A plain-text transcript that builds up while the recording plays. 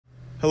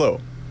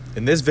Hello.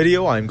 In this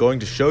video, I am going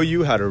to show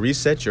you how to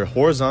reset your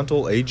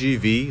horizontal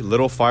AGV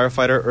Little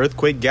Firefighter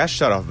earthquake gas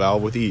shutoff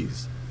valve with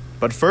ease.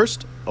 But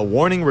first, a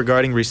warning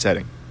regarding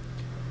resetting.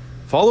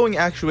 Following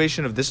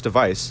actuation of this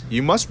device,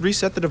 you must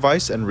reset the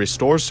device and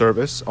restore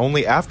service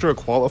only after a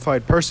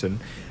qualified person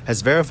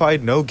has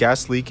verified no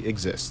gas leak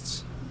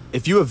exists.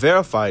 If you have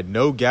verified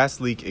no gas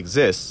leak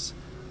exists,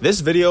 this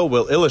video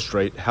will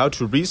illustrate how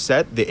to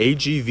reset the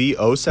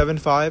AGV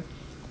 075,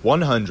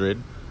 100,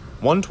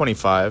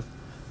 125,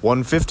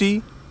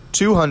 150,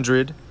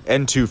 200,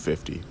 and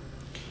 250.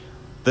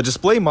 The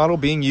display model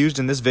being used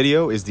in this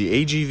video is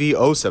the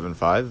AGV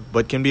 075,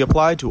 but can be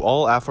applied to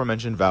all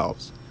aforementioned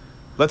valves.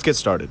 Let's get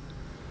started.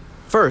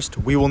 First,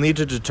 we will need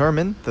to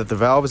determine that the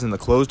valve is in the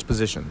closed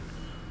position.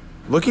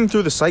 Looking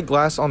through the sight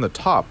glass on the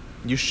top,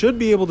 you should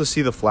be able to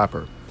see the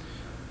flapper.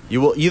 You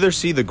will either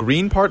see the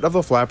green part of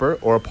the flapper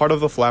or a part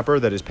of the flapper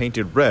that is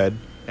painted red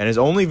and is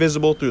only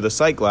visible through the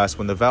sight glass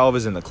when the valve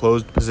is in the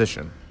closed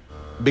position.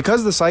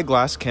 Because the sight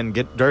glass can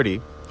get dirty,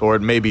 or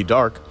it may be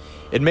dark,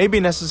 it may be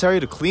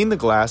necessary to clean the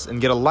glass and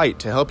get a light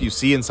to help you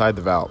see inside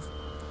the valve.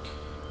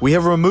 We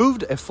have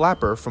removed a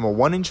flapper from a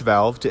 1-inch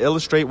valve to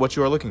illustrate what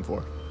you are looking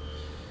for.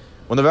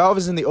 When the valve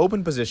is in the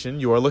open position,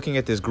 you are looking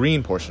at this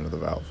green portion of the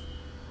valve.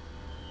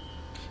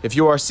 If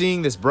you are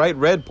seeing this bright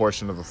red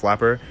portion of the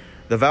flapper,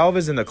 the valve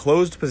is in the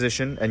closed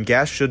position and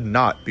gas should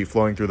not be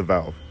flowing through the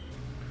valve.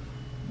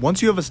 Once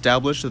you have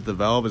established that the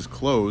valve is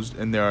closed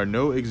and there are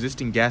no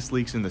existing gas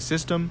leaks in the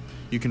system,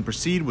 you can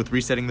proceed with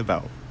resetting the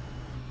valve.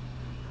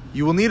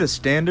 You will need a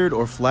standard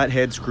or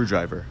flathead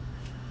screwdriver.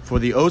 For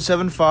the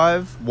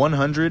 075,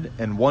 100,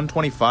 and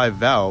 125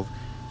 valve,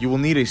 you will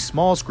need a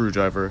small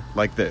screwdriver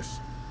like this.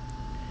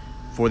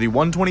 For the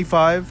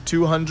 125,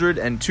 200,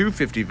 and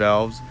 250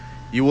 valves,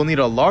 you will need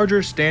a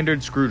larger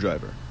standard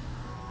screwdriver.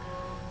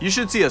 You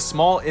should see a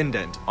small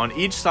indent on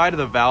each side of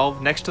the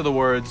valve next to the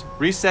words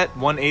 "Reset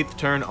 1/8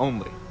 turn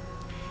only."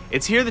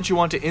 It's here that you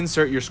want to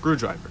insert your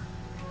screwdriver.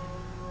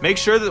 Make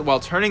sure that while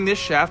turning this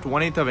shaft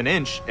 1/8 of an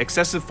inch,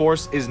 excessive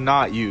force is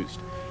not used.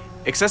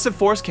 Excessive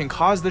force can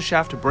cause the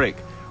shaft to break,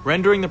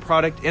 rendering the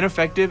product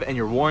ineffective and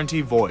your warranty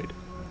void.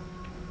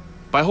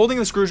 By holding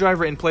the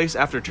screwdriver in place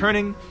after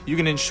turning, you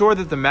can ensure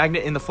that the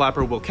magnet in the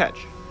flapper will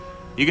catch.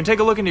 You can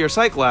take a look into your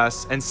sight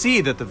glass and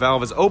see that the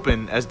valve is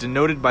open as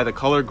denoted by the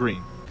color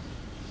green.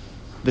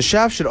 The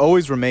shaft should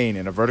always remain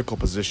in a vertical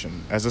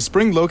position, as a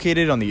spring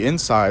located on the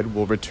inside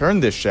will return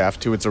this shaft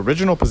to its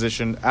original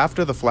position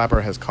after the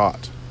flapper has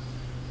caught.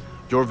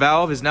 Your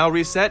valve is now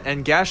reset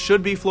and gas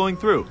should be flowing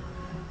through.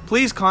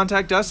 Please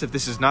contact us if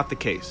this is not the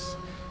case.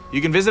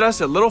 You can visit us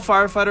at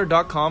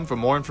littlefirefighter.com for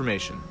more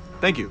information.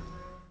 Thank you.